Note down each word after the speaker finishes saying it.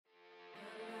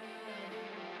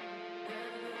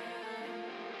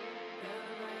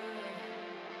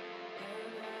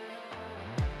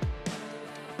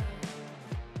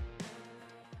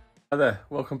Hi there,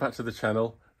 welcome back to the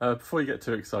channel. Before you get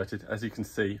too excited, as you can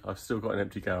see, I've still got an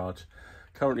empty garage.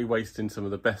 Currently wasting some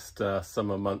of the best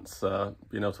summer months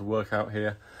being able to work out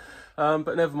here.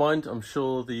 But never mind, I'm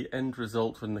sure the end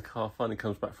result when the car finally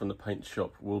comes back from the paint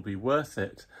shop will be worth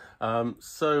it.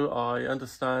 So I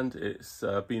understand it's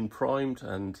been primed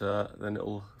and then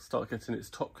it'll start getting its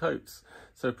top coats.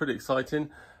 So pretty exciting.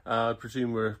 I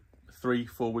presume we're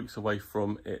 3-4 weeks away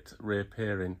from it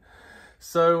reappearing.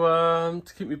 So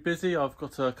to keep me busy, I've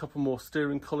got a couple more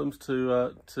steering columns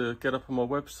to get up on my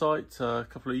website, a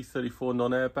couple of E34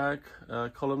 non-airbag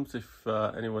columns if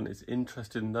anyone is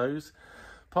interested in those.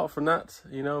 Apart from that,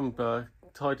 you know, I'm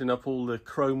tidying up all the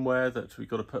chromeware that we've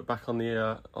got to put back on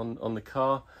the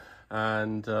car,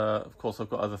 and of course I've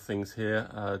got other things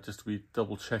here just to be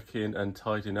double checking and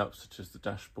tidying up, such as the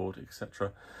dashboard,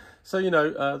 etc. So you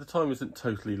know, the time isn't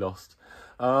totally lost.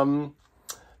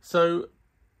 So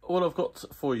all I've got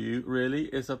for you really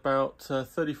is about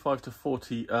 35 to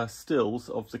 40 stills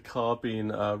of the car being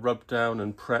rubbed down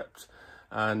and prepped,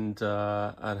 and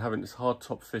having its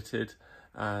hardtop fitted,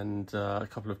 and a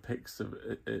couple of pics of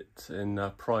it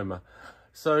in primer.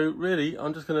 So really,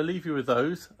 I'm just going to leave you with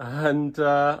those, and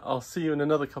I'll see you in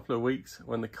another couple of weeks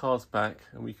when the car's back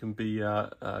and we can be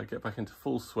get back into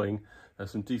full swing. There's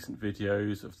some decent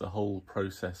videos of the whole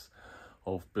process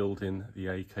of building the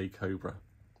AK Cobra.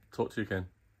 Talk to you again.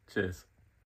 Cheers.